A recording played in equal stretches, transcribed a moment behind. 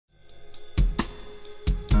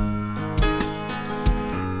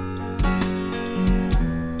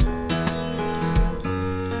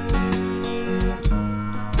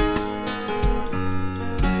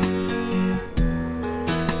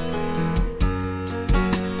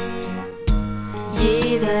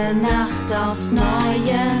Jede Nacht aufs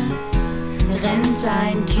Neue rennt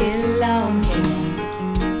ein Killer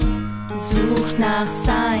umher, sucht nach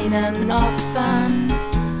seinen Opfern,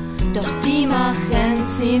 doch die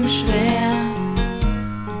machen's ihm schwer.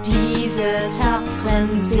 Diese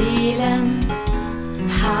tapfren Seelen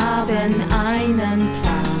haben einen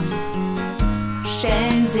Plan,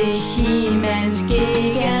 stellen sich ihm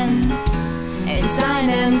entgegen in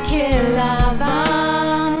seinem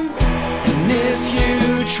Killerwahn. And if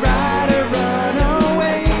you try to run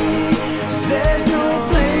away, there's no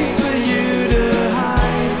place for you to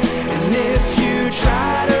hide. And if you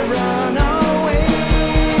try to run away,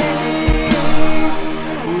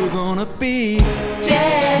 we're gonna be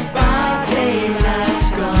dead by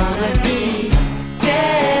daylight, gonna be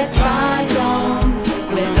dead by dawn.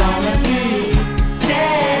 We're gonna be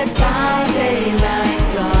dead by daylight,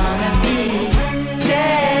 gonna be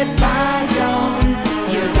dead by dawn.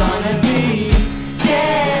 You're gonna be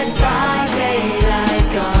dead by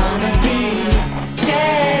daylight, gonna be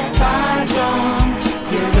dead by dawn.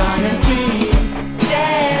 You're gonna be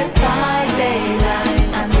dead by daylight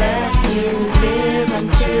unless you live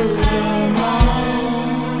until the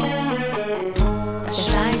morn. Da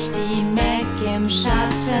schleicht die Meg im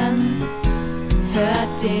Schatten,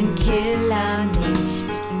 hört den Killer nicht.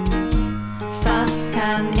 Fast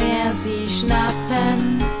kann er sie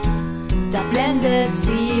schnappen, da blendet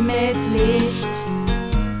sie mit Licht.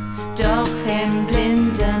 Doch im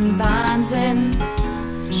blinden Wahnsinn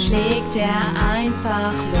schlägt er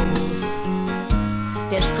einfach los.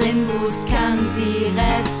 Der Sprintboost kann sie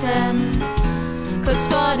retten, kurz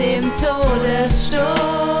vor dem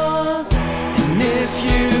Todesstoß. And if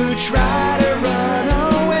you try to run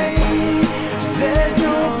away, there's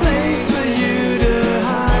no place for you to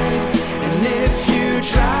hide. And if you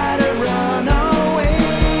try to run away,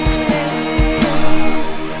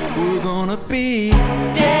 we're gonna be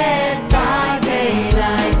Dead by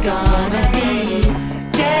daylight, gonna be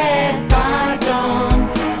dead by dawn.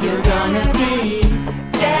 You're gonna be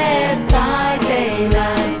dead by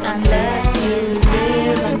daylight unless you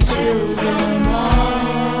live until the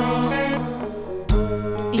morn.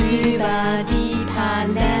 Über die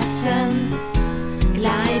Paletten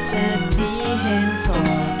gleitet sie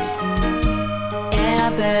hinfort.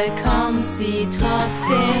 Er bekommt sie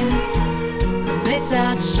trotzdem,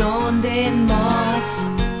 wittert schon den Mord.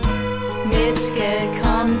 Mit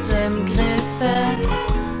gekonntem Griffe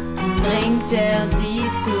bringt er sie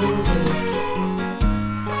zurück,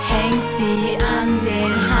 hängt sie an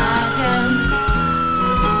den Haken.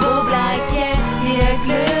 Wo bleibt jetzt ihr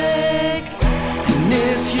Glück? And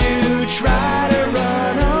if you try to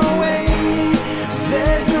run away,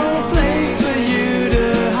 there's no place for you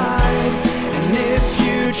to hide. And if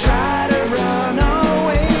you try to run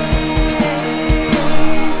away,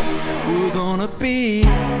 we're gonna be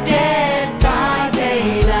Dead by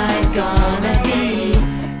daylight, gonna be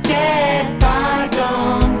dead by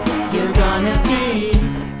dawn. You're gonna be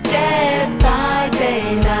dead by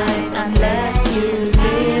daylight unless you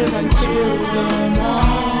live until the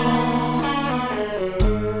morn.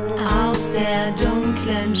 Aus der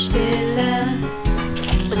dunklen Stille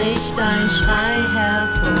bricht ein Schrei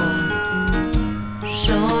hervor.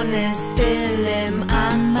 Schon ist Bill im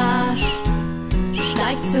Anmarsch,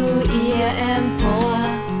 steigt zu ihr empor,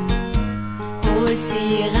 holt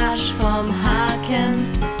sie rasch vom Haken,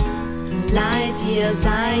 leiht ihr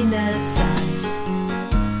seine Zeit,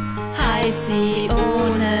 heilt sie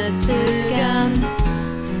ohne Zögern,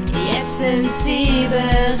 jetzt sind sie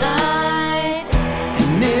bereit.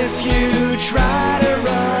 And if you try to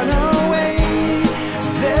run away,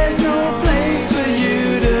 there's no place for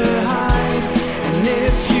you to hide. And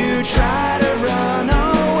if you try to run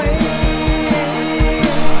away,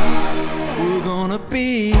 we're gonna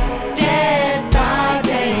be Dead by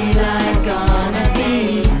daylight, gonna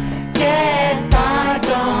be dead by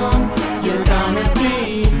dawn. You're gonna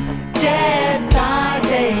be dead by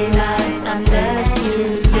daylight unless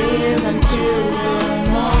you live until the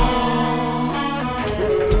morn.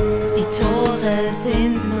 Die Tore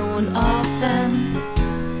sind nun offen,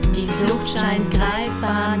 die Flucht scheint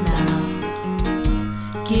greifbar nah.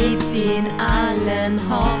 Gibt ihnen allen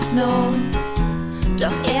Hoffnung,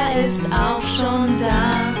 doch er ist auch schon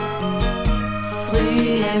da.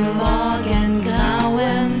 Früh im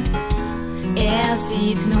Morgengrauen, er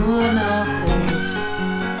sieht nur noch rot.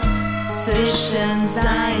 Zwischen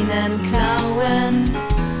seinen Klauen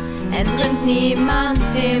entrinnt niemand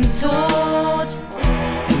dem Tod.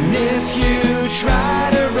 And if you try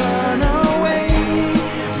to run away,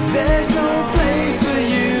 there's no place for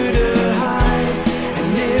you to hide.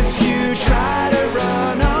 And if you try to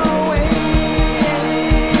run away,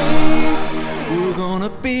 we're gonna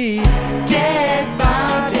be dead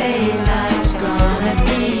by daylight, gonna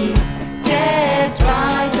be dead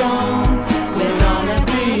by dawn. We're gonna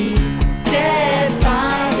be dead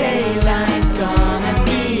by daylight, gonna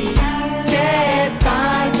be dead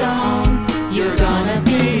by dawn. You're gonna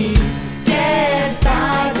be dead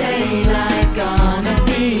by daylight, gonna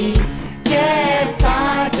be dead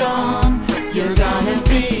by dawn. You're gonna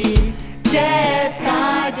be dead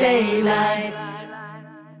by daylight.